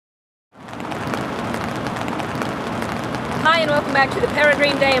Hi and welcome back to the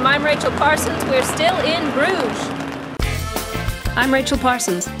Peregrine Dame. I'm Rachel Parsons. We're still in Bruges. I'm Rachel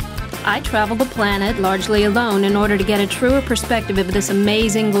Parsons. I travel the planet largely alone in order to get a truer perspective of this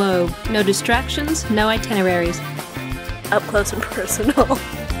amazing globe. No distractions, no itineraries. Up close and personal.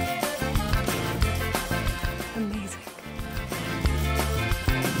 Amazing.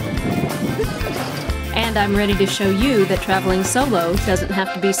 And I'm ready to show you that traveling solo doesn't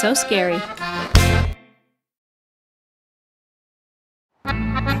have to be so scary.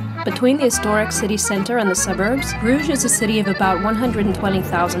 Between the historic city center and the suburbs, Bruges is a city of about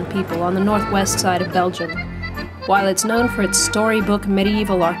 120,000 people on the northwest side of Belgium. While it's known for its storybook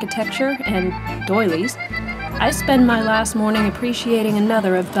medieval architecture and doilies, I spend my last morning appreciating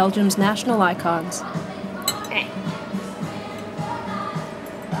another of Belgium's national icons. I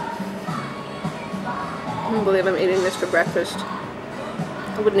can't believe I'm eating this for breakfast.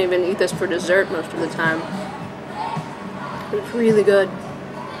 I wouldn't even eat this for dessert most of the time. But it's really good.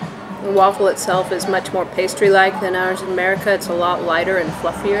 The waffle itself is much more pastry-like than ours in America. It's a lot lighter and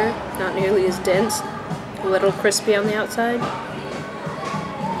fluffier, not nearly as dense, a little crispy on the outside.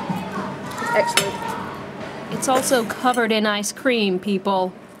 It's excellent. It's also covered in ice cream,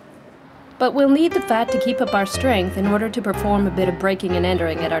 people. But we'll need the fat to keep up our strength in order to perform a bit of breaking and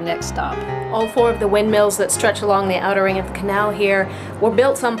entering at our next stop. All four of the windmills that stretch along the outer ring of the canal here were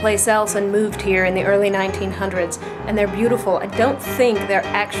built someplace else and moved here in the early 1900s, and they're beautiful. I don't think they're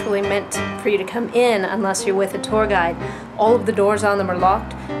actually meant for you to come in unless you're with a tour guide. All of the doors on them are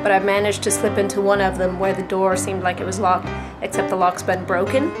locked, but I've managed to slip into one of them where the door seemed like it was locked, except the lock's been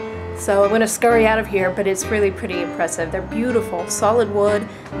broken. So I'm going to scurry out of here, but it's really pretty impressive. They're beautiful, solid wood,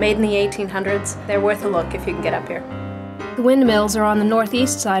 made in the 1800s. They're worth a look if you can get up here. The windmills are on the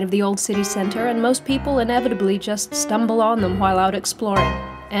northeast side of the old city center, and most people inevitably just stumble on them while out exploring.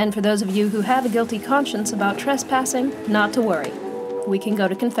 And for those of you who have a guilty conscience about trespassing, not to worry. We can go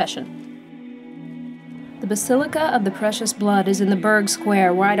to confession. The Basilica of the Precious Blood is in the Berg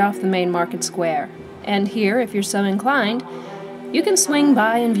Square right off the main market square. And here, if you're so inclined, you can swing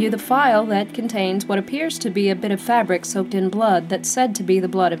by and view the file that contains what appears to be a bit of fabric soaked in blood that's said to be the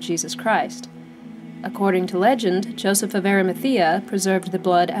blood of Jesus Christ. According to legend, Joseph of Arimathea preserved the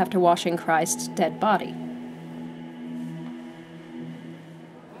blood after washing Christ's dead body.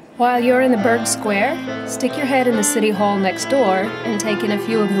 While you're in the Berg Square, stick your head in the city hall next door and take in a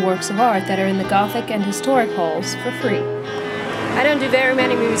few of the works of art that are in the Gothic and historic halls for free. I don't do very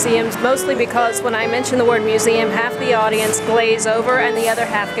many museums, mostly because when I mention the word museum, half the audience glaze over and the other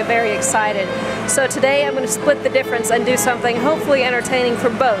half get very excited. So today I'm going to split the difference and do something hopefully entertaining for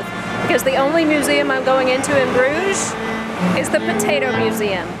both, because the only museum I'm going into in Bruges is the Potato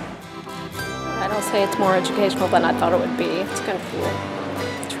Museum. I don't say it's more educational than I thought it would be. It's kind of cool.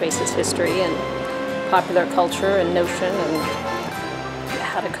 It traces history and popular culture and notion and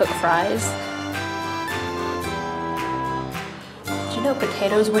how to cook fries. Did you know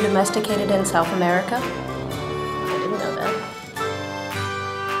potatoes were domesticated in South America? I didn't know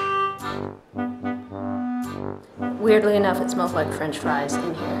that. Weirdly enough, it smells like French fries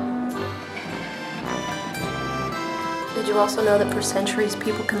in here. Did you also know that for centuries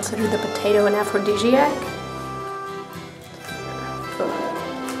people considered the potato an aphrodisiac?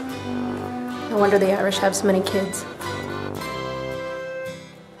 No wonder the Irish have so many kids.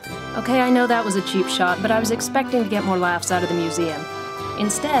 Okay, I know that was a cheap shot, but I was expecting to get more laughs out of the museum.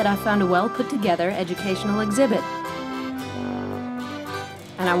 Instead, I found a well-put-together educational exhibit.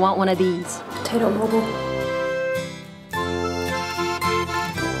 And I want one of these. Potato mobile.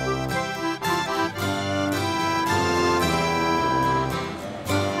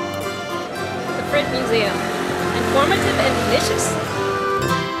 The Frit Museum. Informative and delicious.